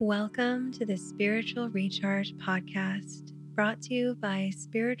Welcome to the Spiritual Recharge podcast, brought to you by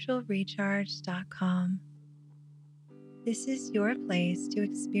spiritualrecharge.com. This is your place to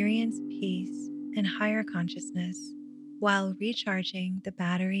experience peace and higher consciousness while recharging the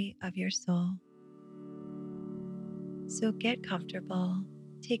battery of your soul. So get comfortable,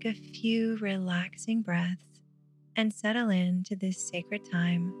 take a few relaxing breaths, and settle into this sacred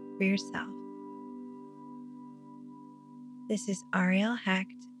time for yourself. This is Ariel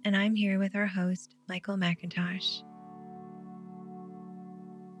Hecht, and I'm here with our host, Michael McIntosh.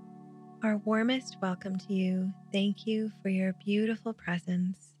 Our warmest welcome to you. Thank you for your beautiful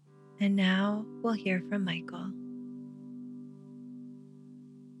presence. And now we'll hear from Michael.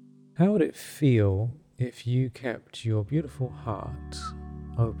 How would it feel if you kept your beautiful heart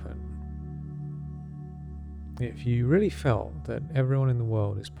open? If you really felt that everyone in the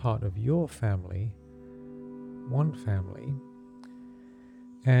world is part of your family, one family,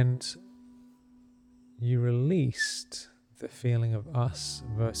 and you released the feeling of us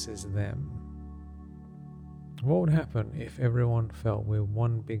versus them, what would happen if everyone felt we're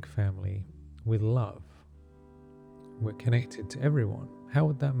one big family with love? We're connected to everyone. How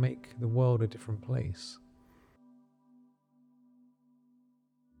would that make the world a different place?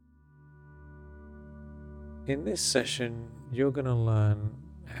 In this session, you're going to learn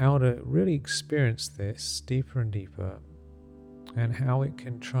how to really experience this deeper and deeper, and how it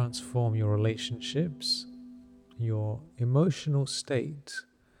can transform your relationships, your emotional state,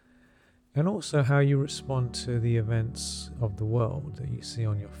 and also how you respond to the events of the world that you see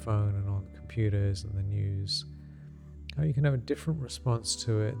on your phone and on computers and the news. How you can have a different response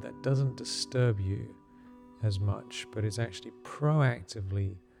to it that doesn't disturb you as much, but is actually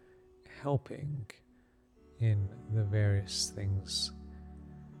proactively helping in the various things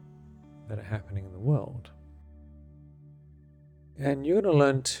that are happening in the world. And you're going to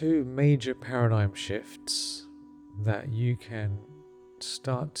learn two major paradigm shifts that you can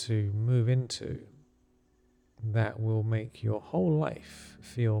start to move into that will make your whole life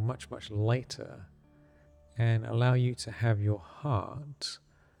feel much, much lighter and allow you to have your heart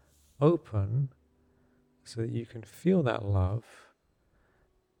open so that you can feel that love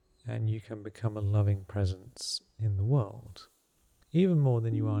and you can become a loving presence in the world, even more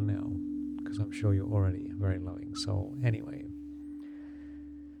than you are now, because I'm sure you're already a very loving soul anyway.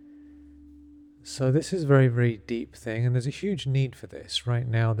 So this is a very, very deep thing, and there's a huge need for this. Right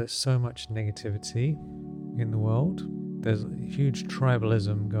now, there's so much negativity in the world. There's huge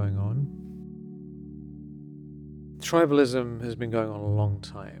tribalism going on. Tribalism has been going on a long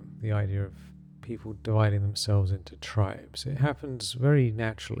time, the idea of people dividing themselves into tribes. It happens very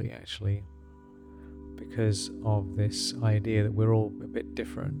naturally, actually, because of this idea that we're all a bit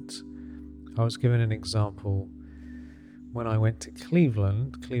different. I was given an example when I went to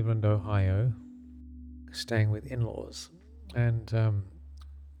Cleveland, Ohio, staying with in-laws, and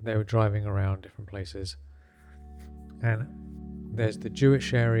they were driving around different places, and there's the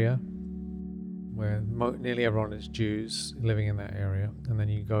Jewish area where nearly everyone is Jews living in that area, and then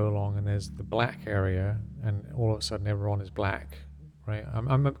you go along and there's the black area, and all of a sudden everyone is black, right?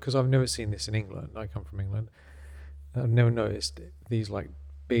 Because I've never seen this in England. I come from England. I've never noticed these like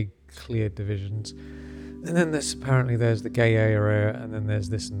big clear divisions. And then there's the gay area, and then there's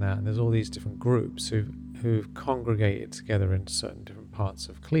this and that, and there's all these different groups who've congregated together in certain different parts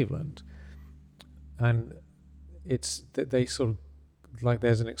of Cleveland. And it's that they sort of, like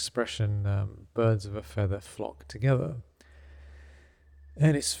there's an expression, birds of a feather flock together.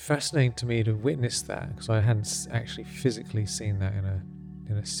 And it's fascinating to me to witness that, because I hadn't actually physically seen that in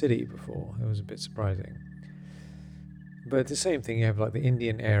a city before. It was a bit surprising. But the same thing, you have like the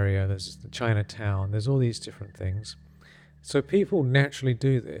Indian area, there's the Chinatown, there's all these different things. So people naturally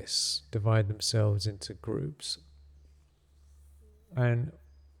do this, divide themselves into groups. And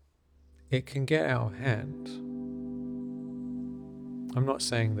it can get out of hand. I'm not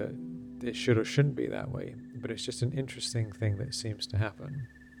saying that it should or shouldn't be that way, but it's just an interesting thing that seems to happen.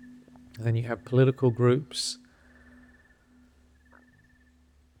 And then you have political groups,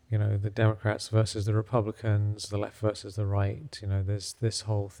 the Democrats versus the Republicans, the left versus the right, there's this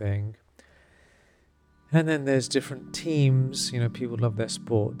whole thing. And then there's different teams, people love their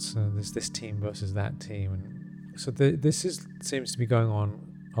sports, there's this team versus that team. And so seems to be going on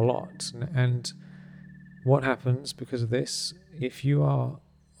a lot. And what happens because of this? If you are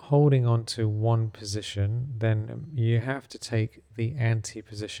holding on to one position, then you have to take the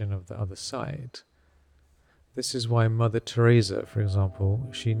anti-position of the other side. This is why Mother Teresa, for example,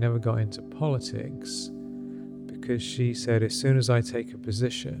 she never got into politics, because she said, as soon as I take a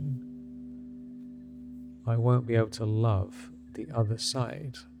position, I won't be able to love the other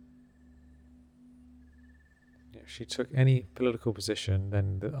side. she took any political position,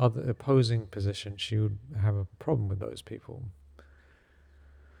 then the other opposing position, she would have a problem with those people.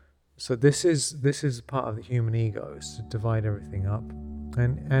 So this is part of the human ego, is to divide everything up.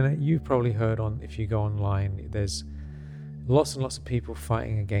 And you've probably heard, on if you go online, there's lots and lots of people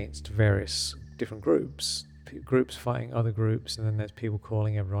fighting against various different groups fighting other groups, and then there's people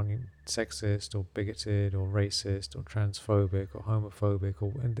calling everyone sexist or bigoted or racist or transphobic or homophobic,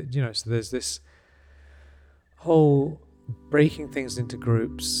 so there's this whole breaking things into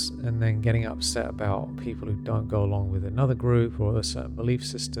groups and then getting upset about people who don't go along with another group or a certain belief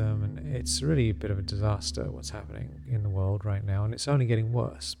system. And it's really a bit of a disaster what's happening in the world right now, and it's only getting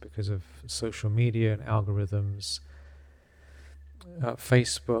worse because of social media and algorithms.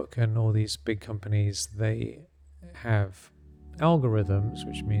 Facebook and all these big companies, they have algorithms,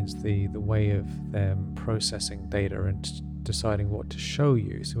 which means the way of them processing data and deciding what to show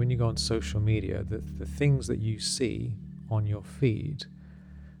you. So when you go on social media, the things that you see on your feed,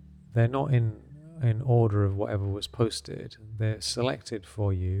 they're not in order of whatever was posted. They're selected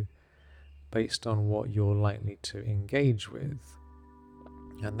for you based on what you're likely to engage with.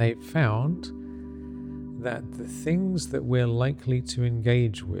 And they've found that the things that we're likely to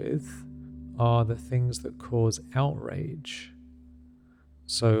engage with are the things that cause outrage.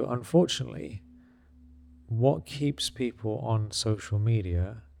 So unfortunately, what keeps people on social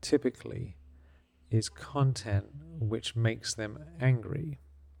media typically is content which makes them angry,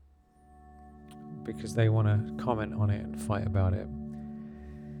 because they want to comment on it and fight about it.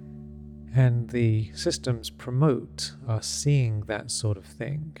 And the systems promote us seeing that sort of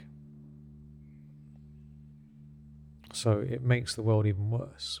thing. So it makes the world even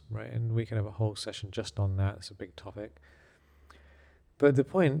worse, right? And we can have a whole session just on that. It's a big topic. But the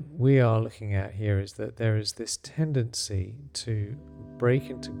point we are looking at here is that there is this tendency to break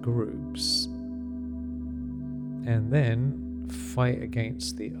into groups and then fight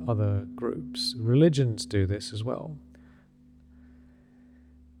against the other groups. Religions do this as well.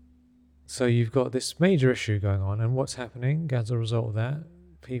 So you've got this major issue going on, and what's happening as a result of that?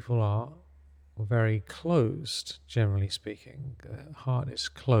 People are very closed, generally speaking. The heart is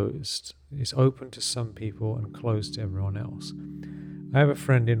closed. It's open to some people and closed to everyone else. I have a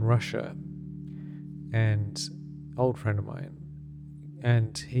friend in Russia, and old friend of mine,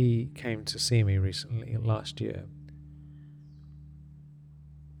 and he came to see me recently, last year.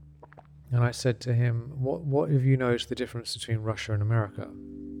 And I said to him, what have you noticed the difference between Russia and America?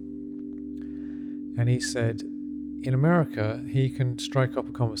 And he said, in America, he can strike up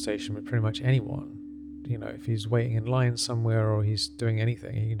a conversation with pretty much anyone. You know, if he's waiting in line somewhere or he's doing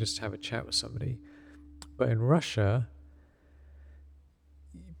anything, he can just have a chat with somebody. But in Russia,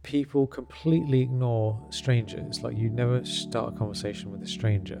 people completely ignore strangers. Like, you never start a conversation with a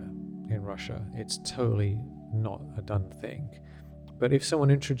stranger in Russia. It's totally not a done thing. But if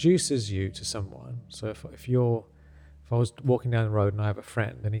someone introduces you to someone, so if I was walking down the road and I have a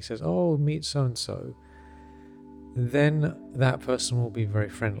friend and he says, oh, meet so-and-so, then that person will be very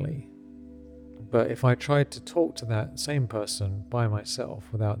friendly. But if I tried to talk to that same person by myself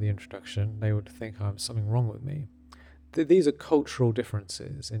without the introduction, they would think I'm something wrong with me. These are cultural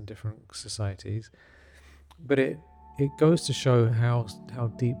differences in different societies, but it goes to show how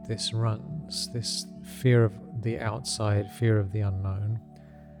deep this runs, this fear of the outside, fear of the unknown,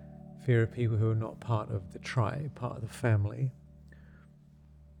 fear of people who are not part of the tribe, part of the family.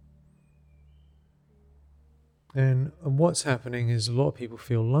 And what's happening is a lot of people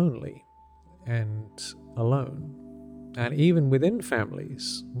feel lonely and alone. And even within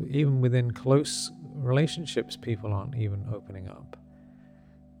families, even within close relationships, people aren't even opening up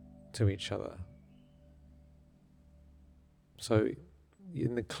to each other. So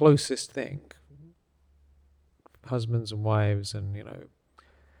in the closest thing, husbands and wives and,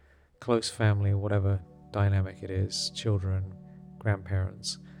 close family or whatever dynamic it is, children,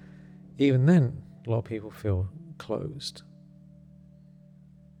 grandparents, even then, a lot of people feel closed.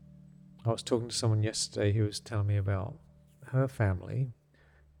 I was talking to someone yesterday who was telling me about her family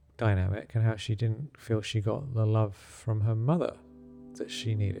dynamic and how she didn't feel she got the love from her mother that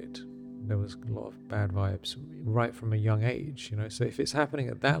she needed. There was a lot of bad vibes right from a young age, So if it's happening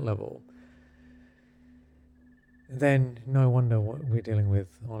at that level, then no wonder what we're dealing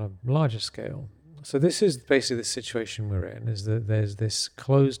with on a larger scale. So this is basically the situation we're in, is that there's this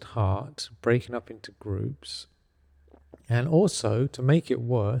closed heart breaking up into groups. And also, to make it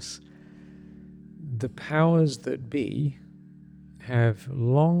worse, the powers that be have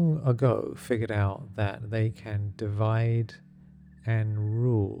long ago figured out that they can divide and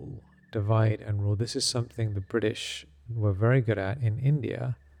rule. Divide and rule. This is something the British were very good at in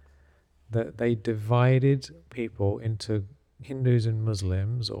India that they divided people into Hindus and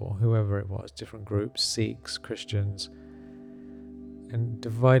Muslims, or whoever it was, different groups, Sikhs, Christians, and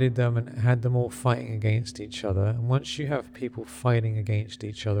divided them and had them all fighting against each other. And once you have people fighting against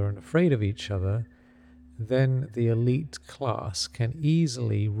each other and afraid of each other, then the elite class can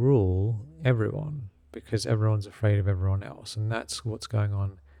easily rule everyone because everyone's afraid of everyone else. And that's what's going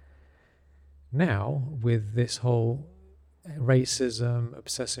on now with this whole racism,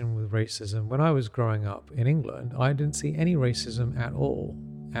 obsessing with racism. When I was growing up in England, I didn't see any racism at all.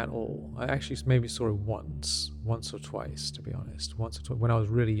 At all. I actually maybe saw it once or twice, to be honest. Once or twice when I was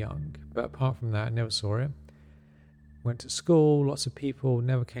really young. But apart from that, I never saw it. Went to school, lots of people,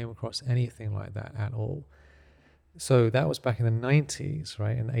 never came across anything like that at all. So that was back in the 90s,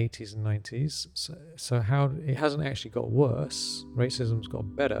 right? In the 80s and 90s. So how it hasn't actually got worse. Racism's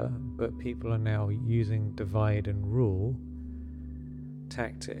got better, but people are now using divide and rule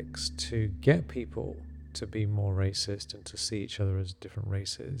tactics to get people to be more racist and to see each other as different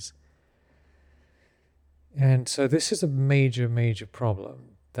races. And so this is a major, major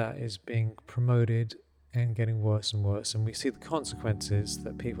problem that is being promoted and getting worse and worse. And we see the consequences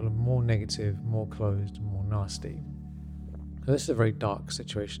that people are more negative, more closed, and more nasty. So this is a very dark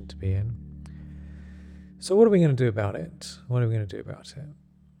situation to be in. So what are we going to do about it? What are we going to do about it?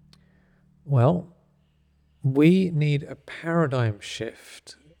 Well, we need a paradigm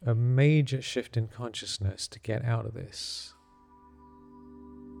shift, a major shift in consciousness to get out of this.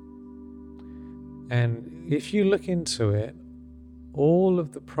 And if you look into it, all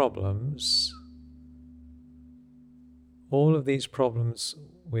of the problems, all of these problems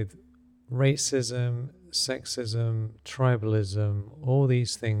with racism, sexism, tribalism, all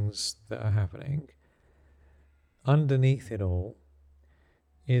these things that are happening, underneath it all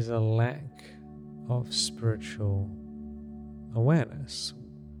is a lack of spiritual awareness.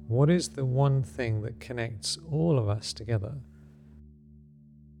 What is the one thing that connects all of us together?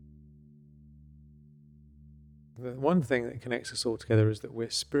 The one thing that connects us all together is that we're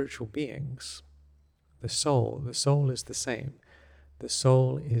spiritual beings. The soul is the same. The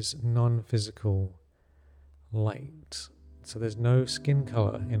soul is non-physical light. So there's no skin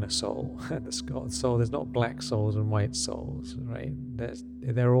color in a soul. The soul, there's not black souls and white souls, right?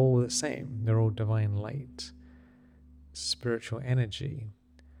 They're all the same. They're all divine light, spiritual energy.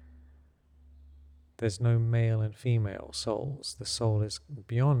 There's no male and female souls. The soul is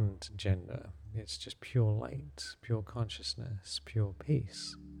beyond gender. It's just pure light, pure consciousness, pure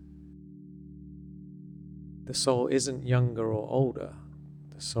peace. The soul isn't younger or older.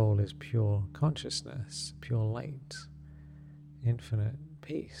 The soul is pure consciousness, pure light, infinite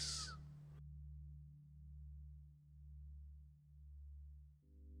peace.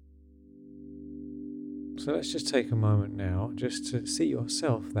 So let's just take a moment now just to see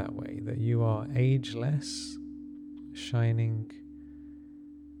yourself that way, that you are ageless, shining,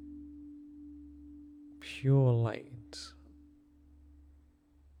 pure light,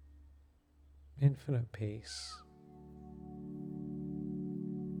 infinite peace.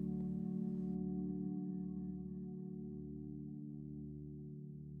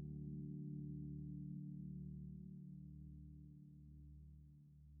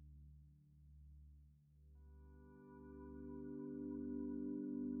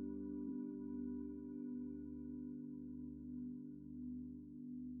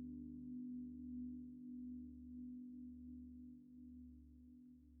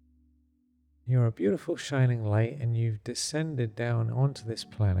 You're a beautiful shining light, and you've descended down onto this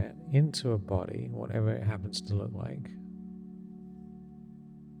planet, into a body, whatever it happens to look like.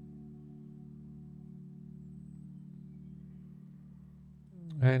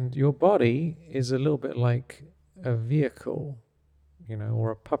 And your body is a little bit like a vehicle,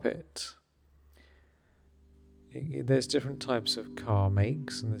 or a puppet. There's different types of car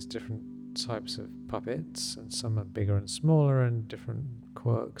makes, and there's different types of puppets, and some are bigger and smaller and different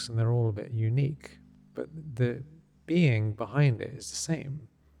quirks, and they're all a bit unique, but the being behind it is the same.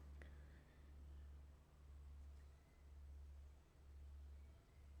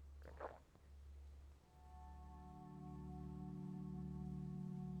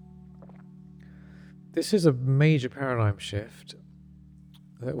 This is a major paradigm shift.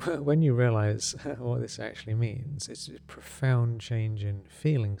 When you realize what this actually means, it's a profound change in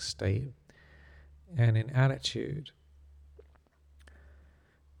feeling state and in attitude.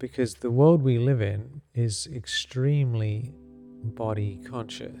 Because the world we live in is extremely body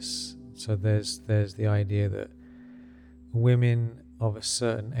conscious. So there's the idea that women of a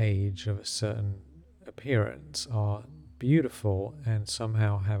certain age, of a certain appearance, are beautiful and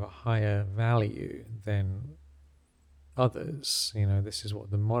somehow have a higher value than others. This is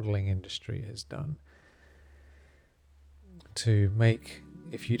what the modeling industry has done to make,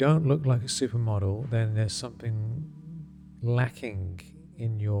 if you don't look like a supermodel, then there's something lacking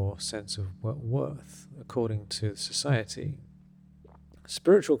in your sense of worth, according to society.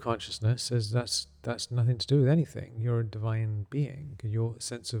 Spiritual consciousness says that's nothing to do with anything. You're a divine being. Your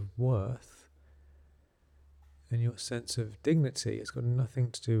sense of worth and your sense of dignity has got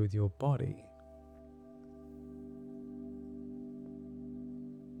nothing to do with your body.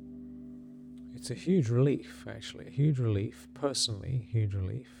 It's a huge relief, actually, a huge relief, personally, huge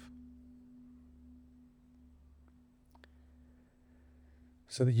relief.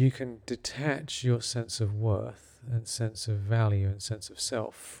 So that you can detach your sense of worth and sense of value and sense of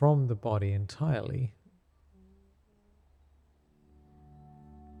self from the body entirely.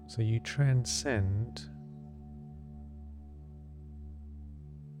 So you transcend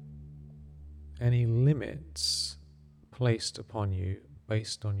any limits placed upon you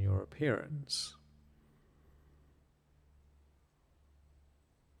based on your appearance.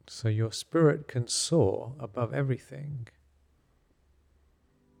 So your spirit can soar above everything.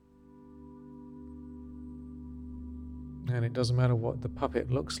 And it doesn't matter what the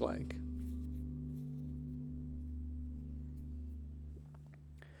puppet looks like.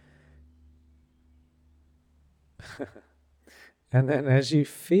 And then as you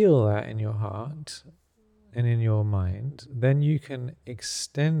feel that in your heart and in your mind, then you can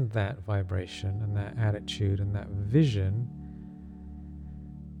extend that vibration and that attitude and that vision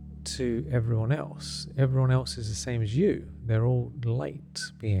to everyone else. Everyone else is the same as you. They're all light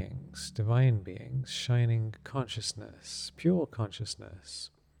beings, divine beings, shining consciousness, pure consciousness.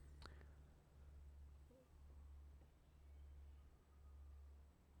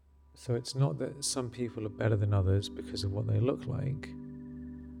 So it's not that some people are better than others because of what they look like.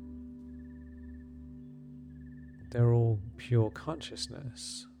 They're all pure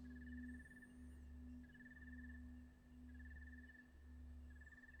consciousness.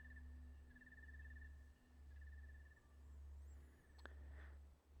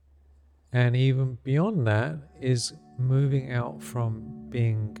 And even beyond that is moving out from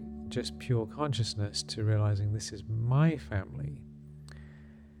being just pure consciousness to realizing this is my family.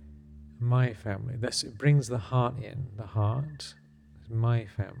 My family. It brings the heart in. The heart is my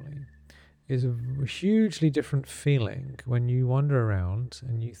family. Is a hugely different feeling when you wander around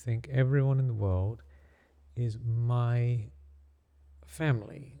and you think everyone in the world is my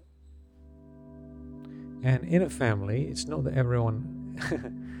family. And in a family, it's not that everyone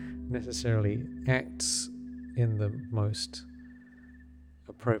necessarily acts in the most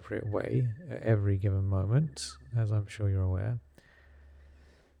appropriate way at every given moment, as I'm sure you're aware.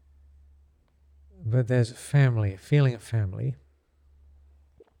 But there's a family, a feeling of family.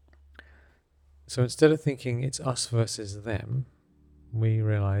 So instead of thinking it's us versus them, we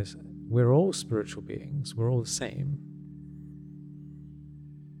realize we're all spiritual beings, we're all the same.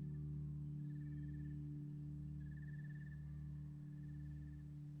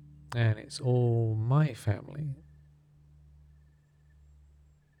 And it's all my family.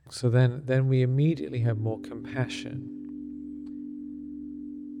 So then we immediately have more compassion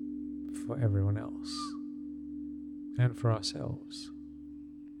for everyone else and for ourselves.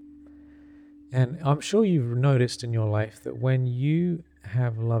 And I'm sure you've noticed in your life that when you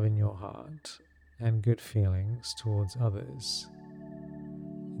have love in your heart and good feelings towards others,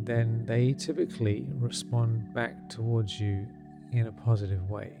 then they typically respond back towards you in a positive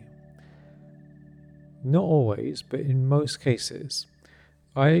way. Not always, but in most cases.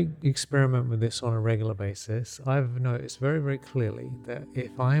 I experiment with this on a regular basis. I've noticed very, very clearly that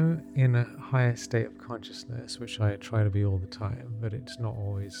if I'm in a higher state of consciousness, which I try to be all the time, but it's not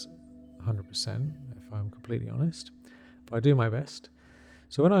always 100%, if I'm completely honest, but I do my best.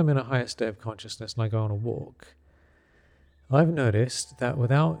 So when I'm in a higher state of consciousness and I go on a walk, I've noticed that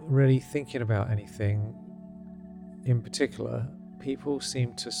without really thinking about anything in particular, people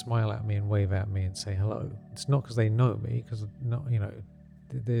seem to smile at me and wave at me and say hello. It's not because they know me, because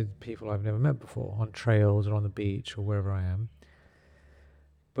they're people I've never met before on trails or on the beach or wherever I am.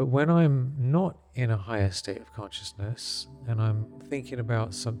 But when I'm not in a higher state of consciousness and I'm thinking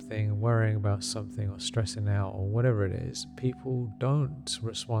about something, worrying about something or stressing out or whatever it is, people don't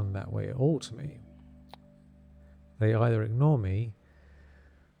respond that way at all to me. They either ignore me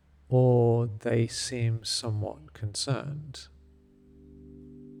or they seem somewhat concerned.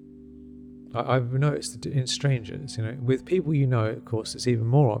 I've noticed that in strangers, with people of course, it's even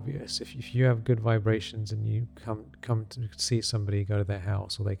more obvious. If you have good vibrations and you come to see somebody, go to their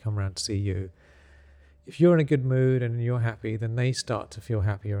house, or they come around to see you, if you're in a good mood and you're happy, then they start to feel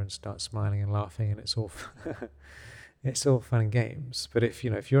happier and start smiling and laughing, and it's all It's all fun and games. But if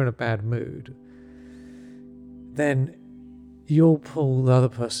you're in a bad mood, then you'll pull the other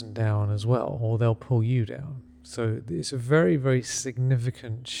person down as well, or they'll pull you down. So it's a very, very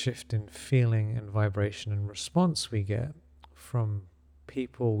significant shift in feeling and vibration and response we get from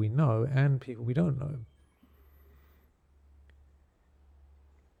people we know and people we don't know.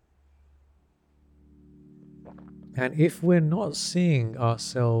 And if we're not seeing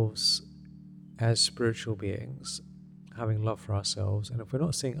ourselves as spiritual beings, having love for ourselves, and if we're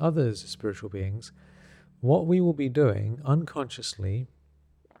not seeing others as spiritual beings, what we will be doing unconsciously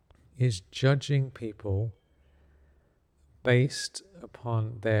is judging people based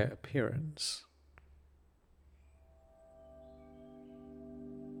upon their appearance.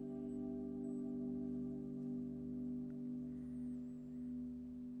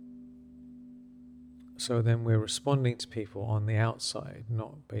 So then we're responding to people on the outside,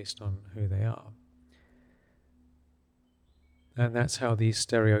 not based on who they are. And that's how these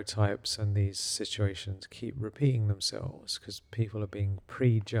stereotypes and these situations keep repeating themselves, because people are being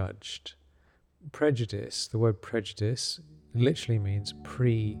prejudged. Prejudice, the word prejudice literally means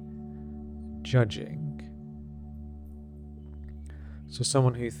prejudging. So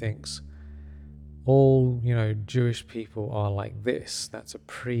someone who thinks all, Jewish people are like this, that's a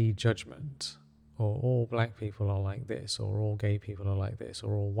prejudgment. Or all black people are like this, or all gay people are like this,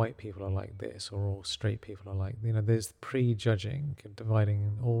 or all white people are like this, or all straight people are like, there's prejudging,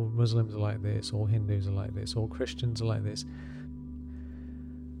 dividing, all Muslims are like this, all Hindus are like this, all Christians are like this,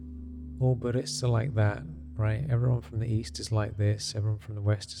 all Buddhists are like that, right? Everyone from the East is like this, everyone from the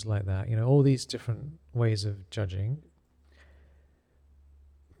West is like that, all these different ways of judging,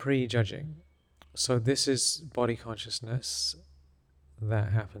 prejudging. So this is body consciousness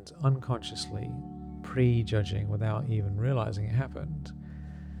that happens unconsciously, prejudging without even realizing it happened.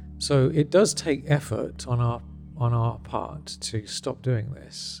 So it does take effort on our part to stop doing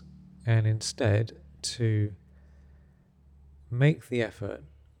this, and instead to make the effort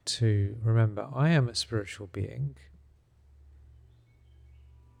to remember, I am a spiritual being.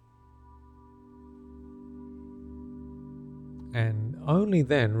 And only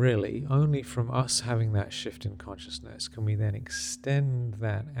then, really, only from us having that shift in consciousness can we then extend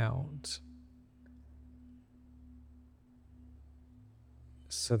that out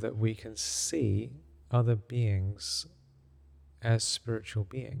so that we can see other beings as spiritual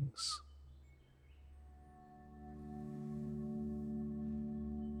beings.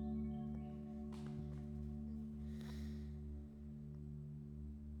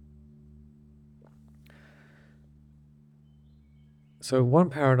 So one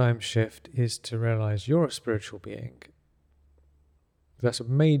paradigm shift is to realize you're a spiritual being. That's a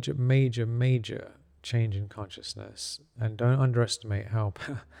major, major, major change in consciousness, and don't underestimate how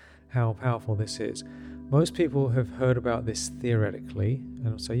powerful this is. Most people have heard about this theoretically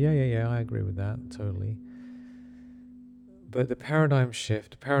and will say, yeah, I agree with that, totally. But the paradigm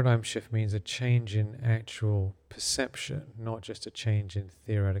shift means a change in actual perception, not just a change in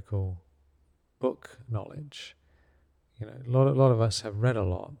theoretical book knowledge. A lot of us have read a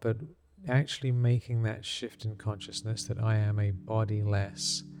lot, but actually making that shift in consciousness that I am a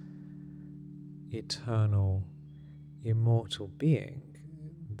bodiless, eternal, immortal being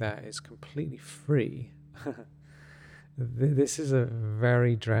that is completely free. This is a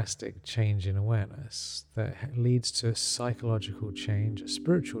very drastic change in awareness that leads to a psychological change, a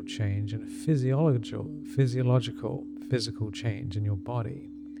spiritual change, and a physical change in your body.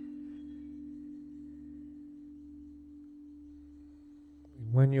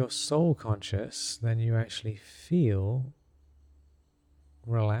 When you're soul conscious, then you actually feel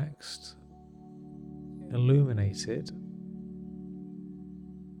relaxed, illuminated,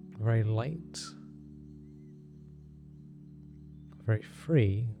 very light, very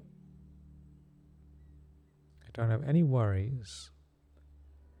free. I don't have any worries.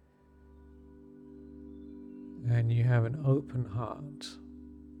 And you have an open heart.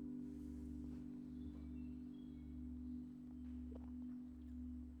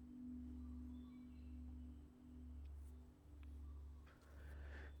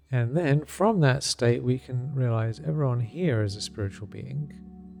 And then from that state, we can realize everyone here is a spiritual being.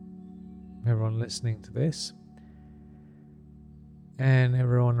 Everyone listening to this. And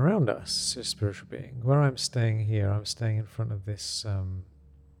everyone around us is a spiritual being. Where I'm staying here, I'm staying in front of this,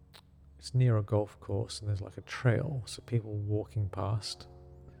 it's near a golf course, and there's like a trail, so people walking past.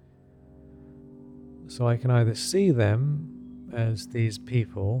 So I can either see them as these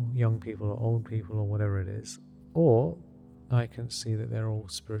people, young people or old people or whatever it is, or I can see that they're all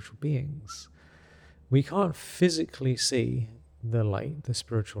spiritual beings. We can't physically see the light, the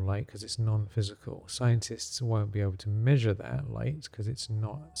spiritual light, because it's non-physical. Scientists won't be able to measure that light because it's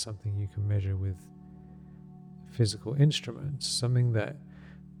not something you can measure with physical instruments.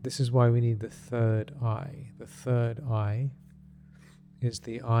 This is why we need the third eye. The third eye is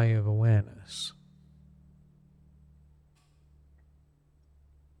the eye of awareness.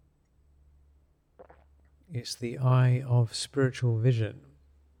 It's the eye of spiritual vision.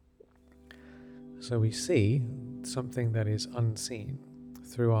 So we see something that is unseen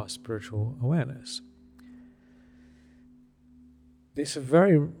through our spiritual awareness. It's a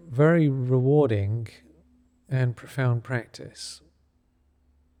very, very rewarding and profound practice.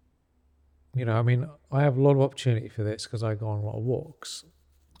 I have a lot of opportunity for this because I go on a lot of walks.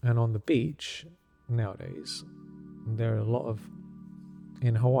 And on the beach nowadays,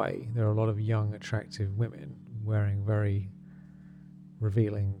 in Hawaii, there are a lot of young, attractive women wearing very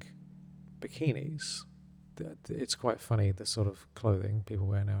revealing bikinis. It's quite funny, the sort of clothing people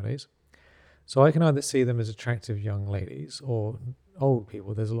wear nowadays. So I can either see them as attractive young ladies or old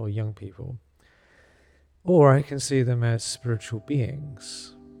people. There's a lot of young people. Or I can see them as spiritual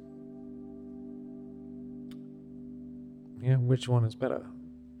beings. Yeah, which one is better?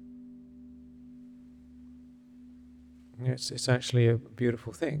 It's actually a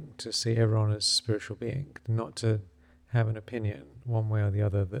beautiful thing to see everyone as a spiritual being, not to have an opinion one way or the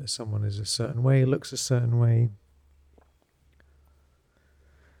other that someone is a certain way, looks a certain way.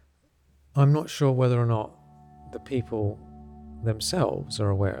 I'm not sure whether or not the people themselves are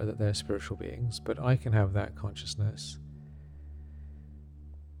aware that they're spiritual beings, but I can have that consciousness.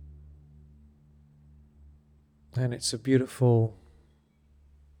 And it's a beautiful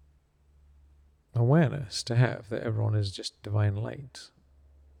awareness to have that everyone is just divine light.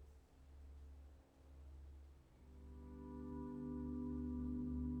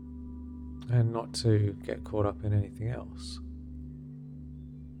 And not to get caught up in anything else.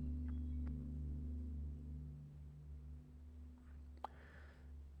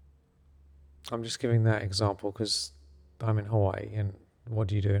 I'm just giving that example because I'm in Hawaii, and what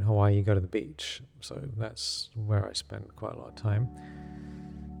do you do in Hawaii? You go to the beach. So that's where I spend quite a lot of time.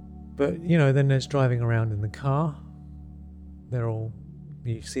 But, then there's driving around in the car.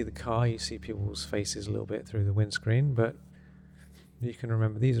 You see the car, you see people's faces a little bit through the windscreen, but you can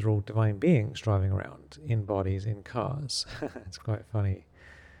remember these are all divine beings driving around in bodies, in cars. It's quite funny.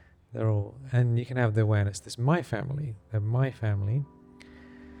 And you can have the awareness, this is my family, they're my family.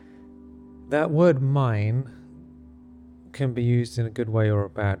 That word mine can be used in a good way or a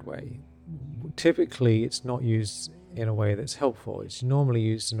bad way. Typically, it's not used in a way that's helpful. It's normally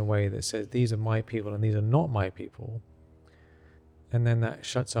used in a way that says, these are my people and these are not my people. And then that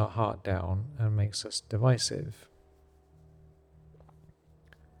shuts our heart down and makes us divisive.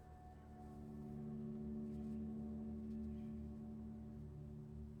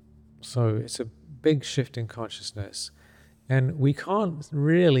 So it's a big shift in consciousness. And we can't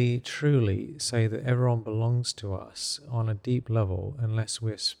really, truly say that everyone belongs to us on a deep level unless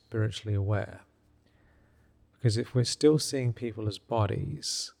we're spiritually aware. Because if we're still seeing people as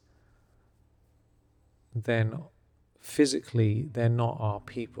bodies, then physically they're not our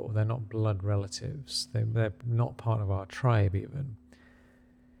people, they're not blood relatives, they're not part of our tribe even.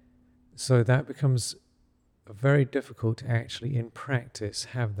 So that becomes very difficult to actually in practice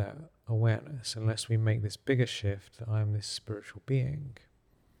have that awareness unless we make this bigger shift that I'm this spiritual being.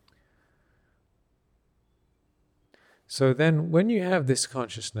 So then when you have this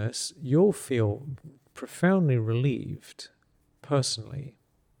consciousness, you'll feel profoundly relieved personally,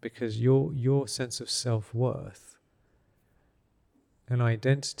 because your sense of self-worth and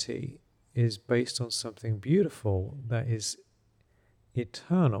identity is based on something beautiful that is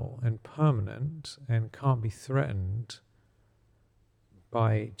eternal and permanent and can't be threatened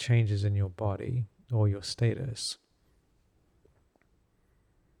by changes in your body or your status.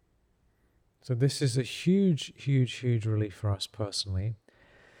 So this is a huge, huge, huge relief for us personally.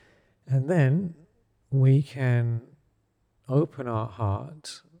 And then we can open our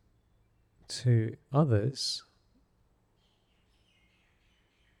heart to others,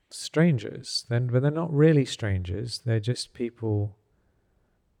 strangers, but they're not really strangers, they're just people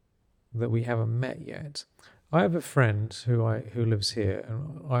that we haven't met yet. I have a friend who lives here,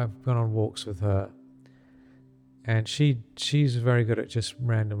 and I've gone on walks with her, and she's very good at just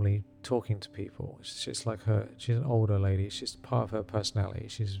randomly talking to people. It's just like she's an older lady. It's just part of her personality.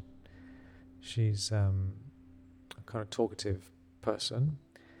 She's a kind of talkative person,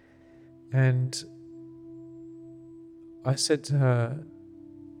 and I said to her,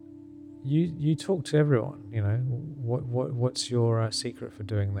 You talk to everyone, what's your secret for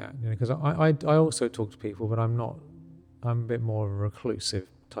doing that? Because I also talk to people, but I'm not I'm a bit more of a reclusive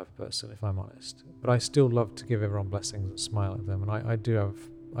type of person, if I'm honest. But I still love to give everyone blessings and smile at them. And I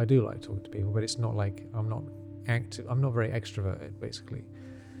do like talking to people, but it's not like I'm not active. I'm not very extroverted, basically.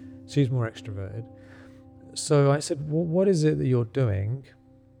 She's more extroverted. So I said, well, what is it that you're doing?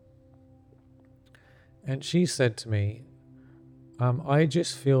 And she said to me, I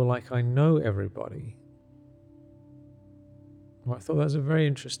just feel like I know everybody. Well, I thought that was a very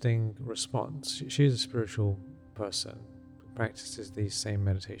interesting response. She's a spiritual person, practices these same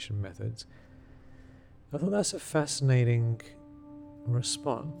meditation methods. I thought that's a fascinating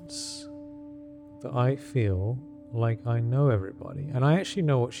response, that I feel like I know everybody. And I actually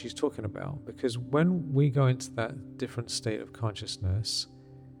know what she's talking about, because when we go into that different state of consciousness,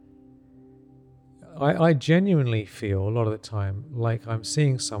 I genuinely feel a lot of the time like I'm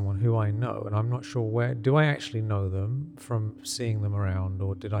seeing someone who I know, and I'm not sure where. Do I actually know them from seeing them around,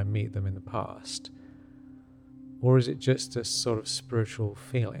 or did I meet them in the past? Or is it just a sort of spiritual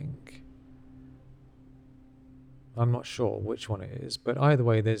feeling? I'm not sure which one it is, but either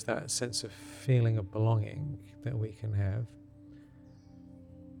way, there's that sense of feeling of belonging that we can have.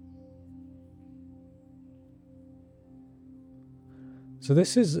 So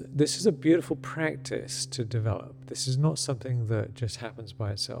this is a beautiful practice to develop. This is not something that just happens by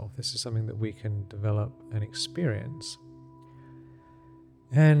itself. This is something that we can develop and experience.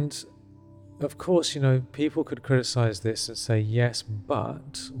 And of course, people could criticize this and say, yes,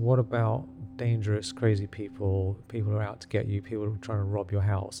 but what about dangerous, crazy people who are out to get you, people who are trying to rob your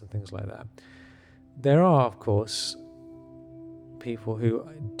house and things like that? There are, of course, people who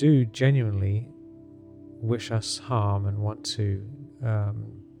do genuinely wish us harm and want to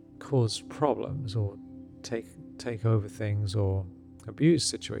cause problems or take over things or abuse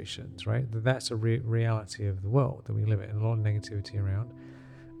situations, right? That's a reality of the world that we live in, a lot of negativity around.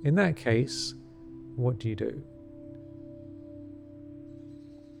 In that case, what do you do?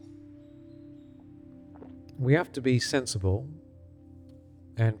 We have to be sensible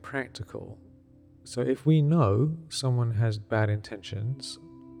and practical. So if we know someone has bad intentions,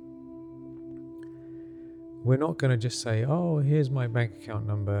 we're not going to just say, oh, here's my bank account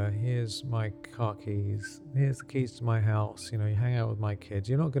number, here's my car keys, here's the keys to my house, you hang out with my kids.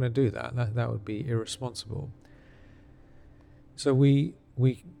 You're not going to do that. That would be irresponsible. So we,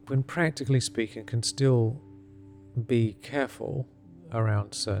 when practically speaking, can still be careful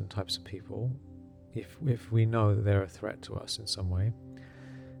around certain types of people if we know that they're a threat to us in some way.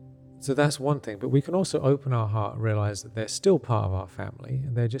 So that's one thing, but we can also open our heart and realize that they're still part of our family,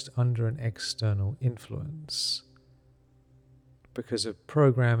 and they're just under an external influence because of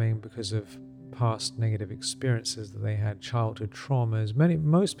programming, because of past negative experiences that they had, childhood traumas.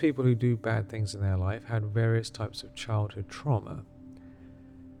 Most people who do bad things in their life had various types of childhood trauma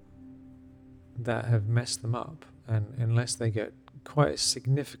that have messed them up, and unless they get quite a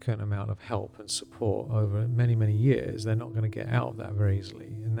significant amount of help and support over many, many years, they're not going to get out of that very easily,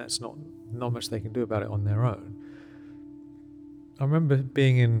 and that's not much they can do about it on their own. I remember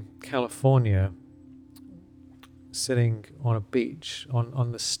being in California, sitting on a beach,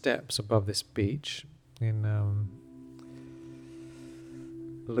 on the steps above this beach in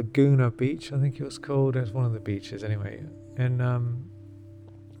Laguna Beach, I think it was called. It was one of the beaches anyway, and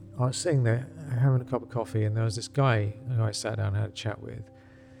I was sitting there having a cup of coffee, and there was this guy who I sat down and had a chat with,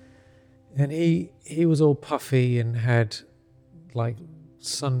 and he was all puffy and had like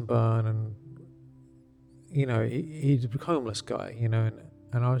sunburn, and he's a homeless guy,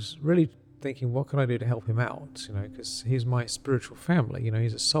 and I was really thinking, what can I do to help him out, because he's my spiritual family,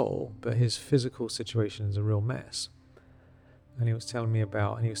 he's a soul, but his physical situation is a real mess. And he was telling me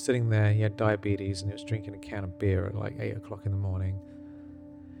about, and he was sitting there, he had diabetes, and he was drinking a can of beer at like 8 o'clock in the morning.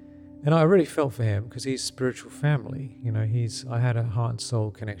 And I really felt for him because he's spiritual family. I had a heart and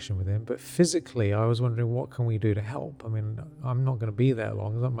soul connection with him. But physically, I was wondering, what can we do to help? I mean, I'm not going to be there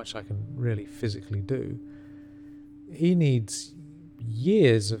long. There's not much I can really physically do. He needs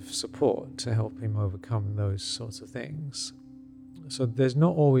years of support to help him overcome those sorts of things. So there's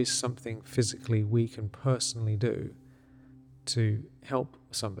not always something physically we can personally do to help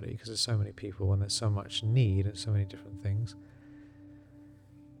somebody, because there's so many people and there's so much need and so many different things.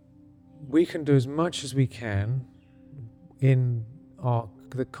 We can do as much as we can in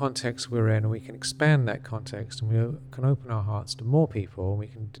the context we're in, and we can expand that context, and we can open our hearts to more people, and we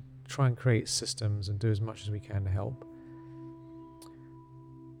can try and create systems and do as much as we can to help.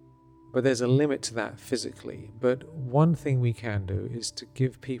 But there's a limit to that physically. But one thing we can do is to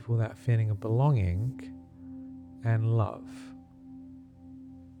give people that feeling of belonging and love.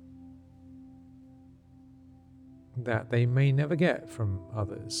 that they may never get from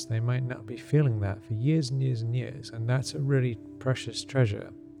others. They might not be feeling that for years and years and years, and that's a really precious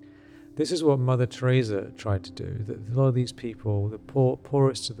treasure. This is what Mother Teresa tried to do, that a lot of these people, the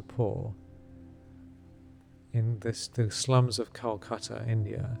poorest of the poor, in the slums of Calcutta,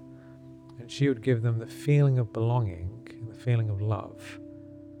 India, and she would give them the feeling of belonging and the feeling of love.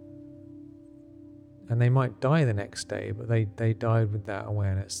 And they might die the next day, but they died with that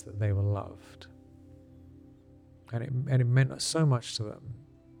awareness that they were loved. And it meant so much to them.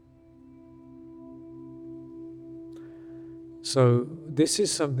 So this is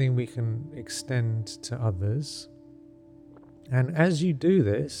something we can extend to others. And as you do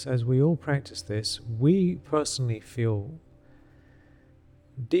this, as we all practice this, we personally feel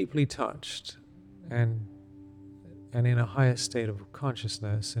deeply touched and in a higher state of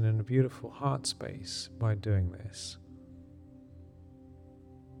consciousness and in a beautiful heart space by doing this.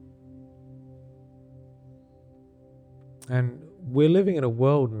 And we're living in a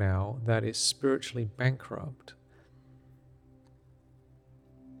world now that is spiritually bankrupt.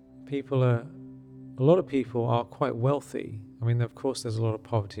 A lot of people are quite wealthy. I mean, of course, there's a lot of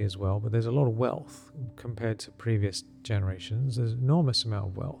poverty as well, but there's a lot of wealth compared to previous generations. There's an enormous amount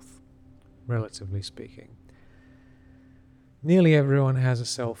of wealth, relatively speaking. Nearly everyone has a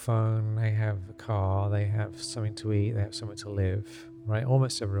cell phone, they have a car, they have something to eat, they have somewhere to live, right?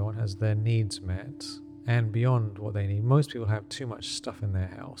 Almost everyone has their needs met and beyond what they need. Most people have too much stuff in their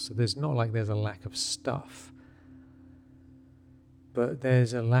house, so there's not like there's a lack of stuff, but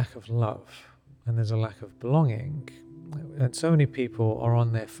there's a lack of love and there's a lack of belonging. And so many people are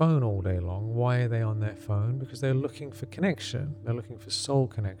on their phone all day long. Why are they on their phone? Because they're looking for connection. They're looking for soul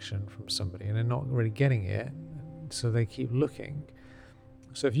connection from somebody and they're not really getting it, so they keep looking.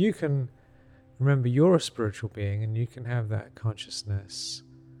 So if you can remember you're a spiritual being and you can have that consciousness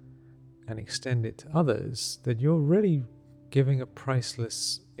and extend it to others, that you're really giving a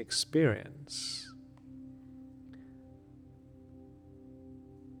priceless experience.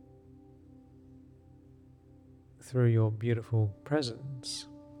 Through your beautiful presence.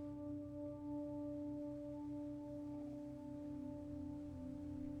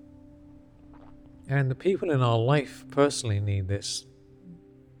 And the people in our life personally need this,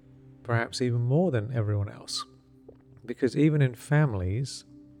 perhaps even more than everyone else. Because even in families,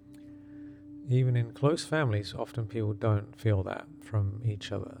 even in close families, often people don't feel that from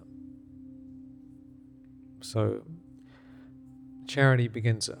each other. So charity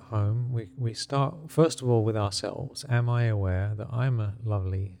begins at home. We start, first of all, with ourselves. Am I aware that I'm a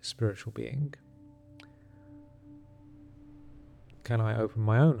lovely spiritual being? Can I open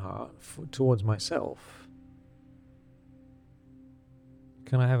my own heart towards myself?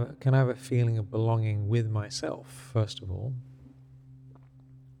 Can I have a feeling of belonging with myself, first of all?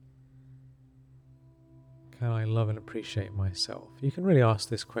 Can I love and appreciate myself? You can really ask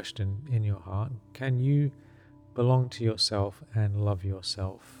this question in your heart. Can you belong to yourself and love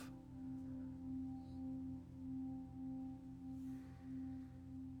yourself?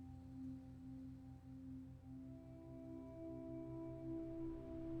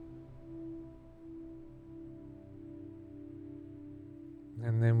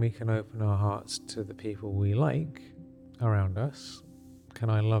 And then we can open our hearts to the people we like around us. Can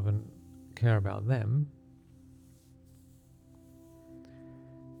I love and care about them?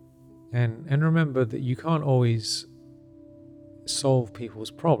 And remember that you can't always solve people's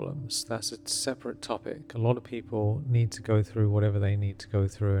problems. That's a separate topic. A lot of people need to go through whatever they need to go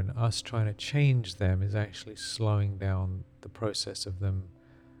through, and us trying to change them is actually slowing down the process of them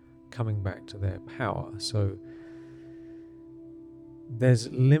coming back to their power. So there's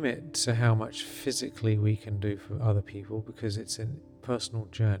a limit to how much physically we can do for other people, because it's a personal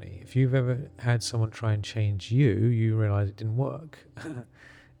journey. If you've ever had someone try and change you, you realize it didn't work.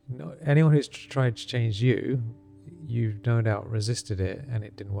 Anyone who's tried to change you, you've no doubt resisted it and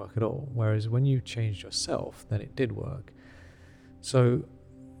it didn't work at all. Whereas when you changed yourself, then it did work. So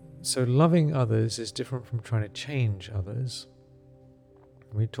loving others is different from trying to change others.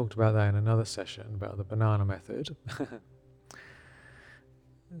 We talked about that in another session about the banana method.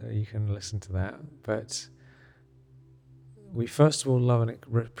 You can listen to that. But we first of all love and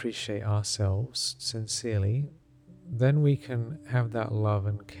appreciate ourselves sincerely. Then we can have that love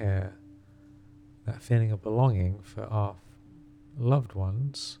and care, that feeling of belonging for our loved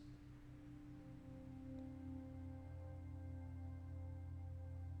ones.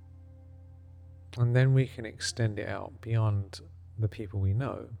 And then we can extend it out beyond the people we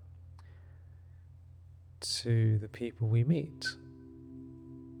know to the people we meet.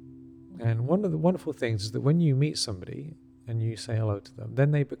 And one of the wonderful things is that when you meet somebody and you say hello to them,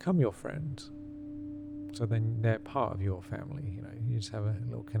 then they become your friend. So then they're part of your family, you just have a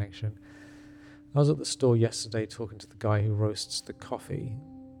little connection. I was at the store yesterday talking to the guy who roasts the coffee,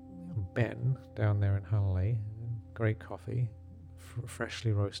 Ben, down there in Hunley. Great coffee,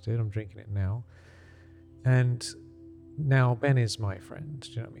 freshly roasted. I'm drinking it now. And now Ben is my friend, do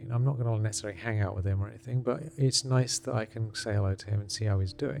you know what I mean? I'm not going to necessarily hang out with him or anything, but it's nice that I can say hello to him and see how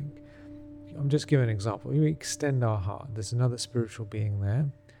he's doing. I'm just giving an example. We extend our heart. There's another spiritual being there.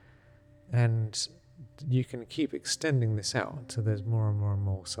 And you can keep extending this out so there's more and more and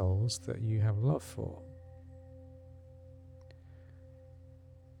more souls that you have love for.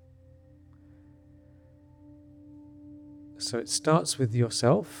 So it starts with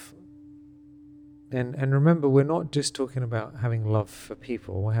yourself. And remember, we're not just talking about having love for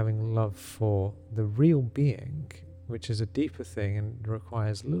people, we're having love for the real being, which is a deeper thing and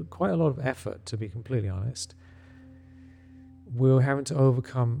requires quite a lot of effort, to be completely honest. We're having to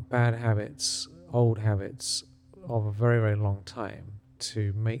overcome bad habits, old habits of a very, very long time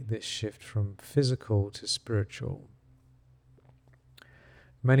to make this shift from physical to spiritual.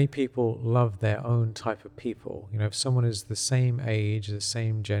 Many people love their own type of people. If someone is the same age, the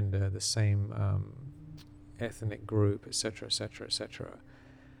same gender, the same ethnic group, etc., etc., etc.,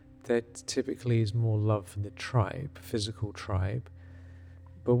 there typically is more love for the tribe, physical tribe.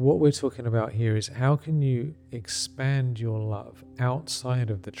 But what we're talking about here is how can you expand your love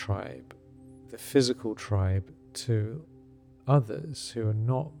outside of the tribe, the physical tribe, to others who are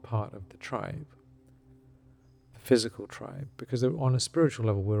not part of the tribe, the physical tribe, because on a spiritual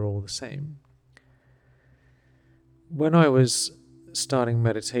level we're all the same. When I was starting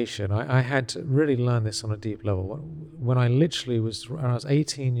meditation, I had to really learn this on a deep level. When I was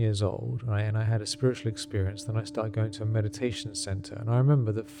 18 years old, and I had a spiritual experience, then I started going to a meditation center. And I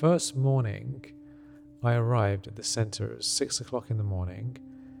remember the first morning I arrived at the center, it was 6 o'clock in the morning.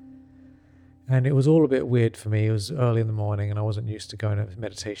 And it was all a bit weird for me. It was early in the morning and I wasn't used to going to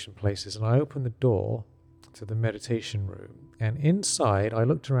meditation places. And I opened the door to the meditation room. And inside, I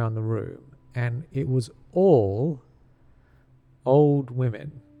looked around the room and it was all old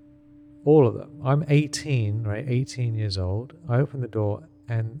women, all of them. I'm 18, right? 18 years old. I opened the door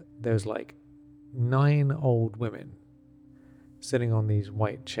and there's like 9 old women sitting on these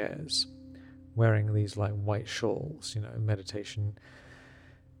white chairs, wearing these like white shawls, meditation.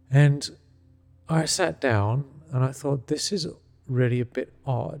 And I sat down and I thought, this is really a bit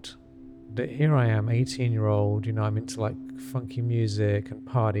odd. That here I am, 18-year-old, I'm into like funky music and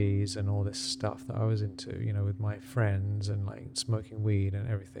parties and all this stuff that I was into, with my friends and like smoking weed and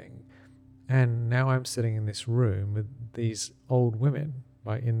everything. And now I'm sitting in this room with these old women,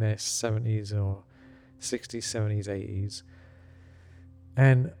 like in their 70s or 60s, 70s, 80s.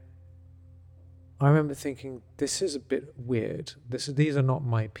 And I remember thinking, this is a bit weird. These are not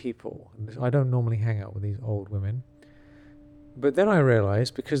my people. I don't normally hang out with these old women. But then I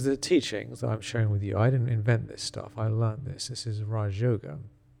realized, because the teachings that I'm sharing with you, I didn't invent this stuff. I learned this. This is Raj Yoga.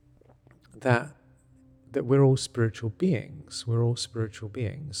 That we're all spiritual beings. We're all spiritual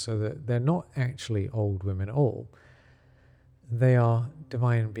beings. So that they're not actually old women at all. They are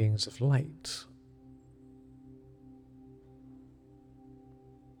divine beings of light.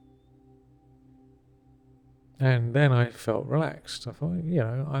 And then I felt relaxed. I thought,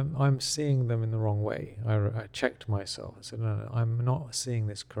 I'm seeing them in the wrong way. I checked myself. I said, no, I'm not seeing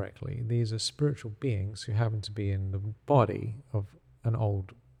this correctly. These are spiritual beings who happen to be in the body of an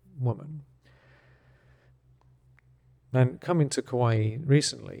old woman. And coming to Kauai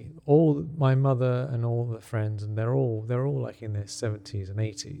recently, all my mother and all the friends, and they're all like in their 70s and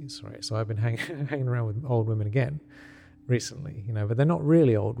 80s, right? So I've been hanging around with old women again recently, but they're not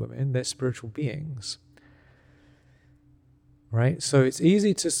really old women. They're spiritual beings. Right? So it's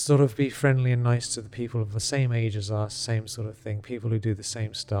easy to sort of be friendly and nice to the people of the same age as us, same sort of thing, people who do the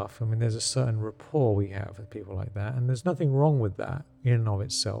same stuff. I mean, there's a certain rapport we have with people like that, and there's nothing wrong with that in and of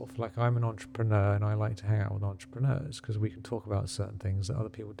itself. Like, I'm an entrepreneur and I like to hang out with entrepreneurs because we can talk about certain things that other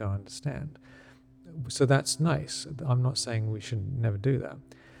people don't understand. So that's nice. I'm not saying we should never do that.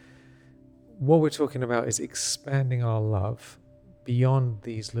 What we're talking about is expanding our love beyond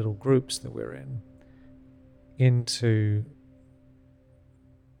these little groups that we're in into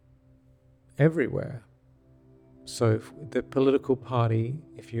everywhere. So if the political party,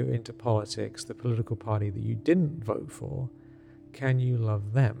 if you're into politics, the political party that you didn't vote for, can you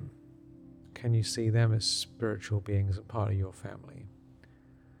love them? Can you see them as spiritual beings and part of your family?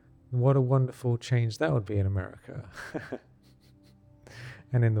 What a wonderful change that would be in America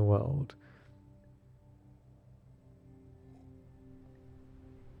and in the world.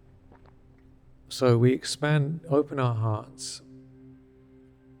 So we open our hearts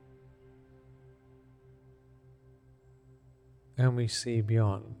and we see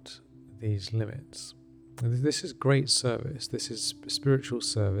beyond these limits. This is great service. This is spiritual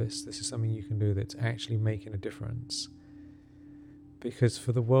service. This is something you can do that's actually making a difference. Because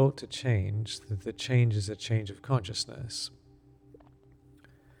for the world to change, the change is a change of consciousness.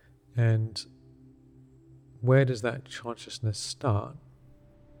 And where does that consciousness start?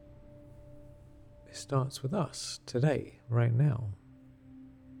 It starts with us today, right now.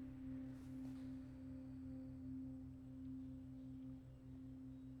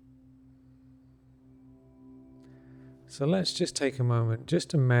 So let's just take a moment,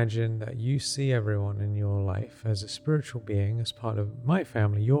 just imagine that you see everyone in your life as a spiritual being, as part of my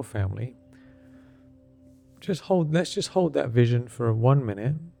family, your family. Let's just hold that vision for 1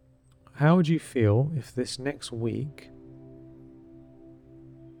 minute. How would you feel if this next week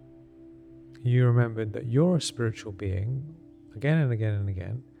you remembered that you're a spiritual being again and again and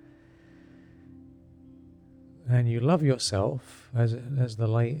again, and you love yourself as the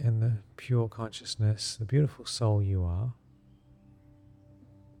light and the pure consciousness, the beautiful soul you are.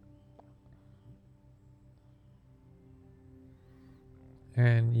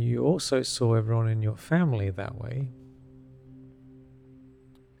 And you also saw everyone in your family that way.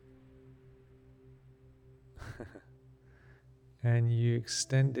 And you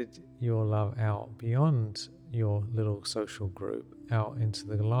extended your love out beyond your little social group, out into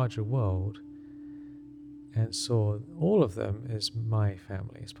the larger world, and saw all of them as my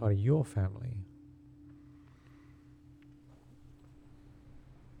family, as part of your family.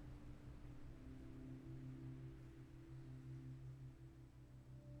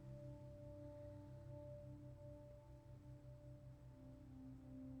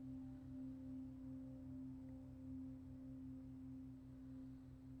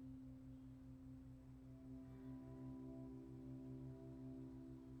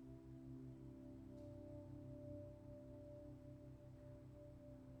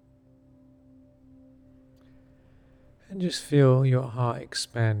 And just feel your heart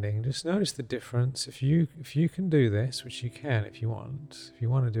expanding. Just notice the difference. If you can do this, which you can if you want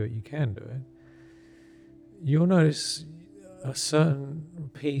to do it, you can do it. You'll notice a certain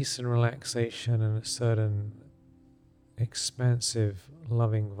peace and relaxation and a certain expansive,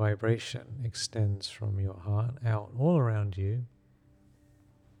 loving vibration extends from your heart out all around you.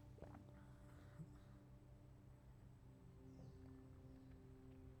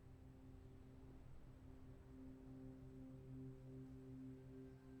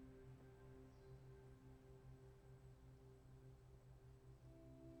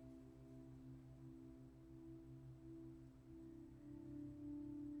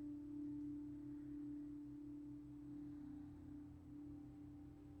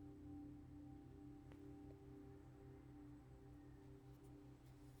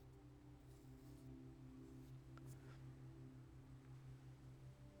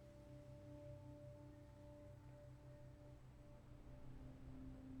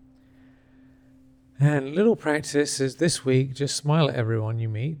 And little practice is this week, just smile at everyone you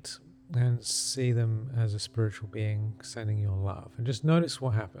meet and see them as a spiritual being sending your love. And just notice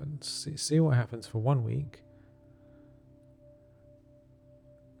what happens. See what happens for 1 week.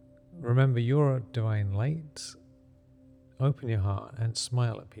 Remember, you're a divine light. Open your heart and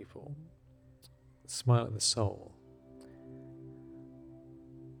smile at people. Smile at the soul.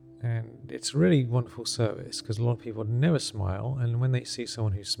 And it's really wonderful service because a lot of people never smile, and when they see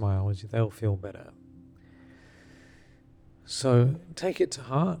someone who smiles, they'll feel better. So take it to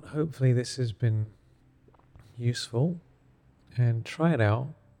heart. Hopefully this has been useful, and try it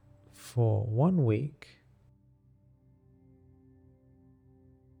out for 1 week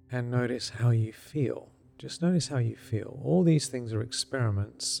and notice how you feel. Just notice how you feel. All these things are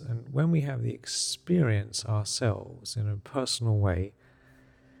experiments, and when we have the experience ourselves in a personal way,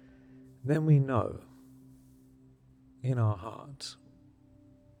 then we know in our heart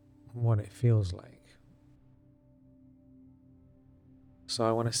what it feels like. So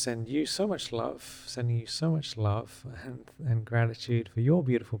I want to sending you so much love and gratitude for your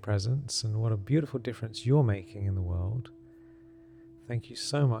beautiful presence and what a beautiful difference you're making in the world. Thank you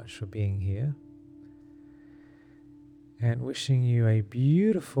so much for being here. And wishing you a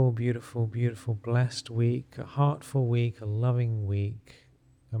beautiful, beautiful, beautiful, blessed week, a heartful week, a loving week,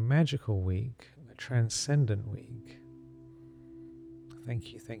 a magical week, a transcendent week.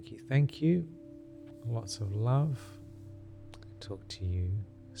 Thank you, thank you, thank you. Lots of love. Talk to you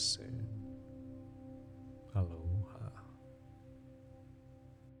soon. Aloha.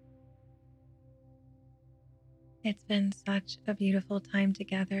 It's been such a beautiful time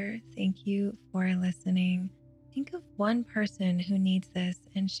together. Thank you for listening. Think of one person who needs this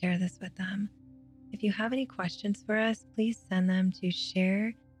and share this with them. If you have any questions for us, please send them to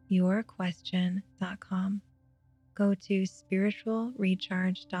shareyourquestion.com. Go to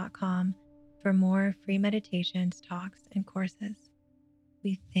spiritualrecharge.com for more free meditations, talks, and courses.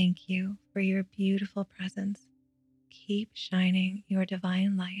 We thank you for your beautiful presence. Keep shining your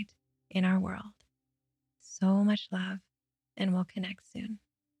divine light in our world. So much love, and we'll connect soon.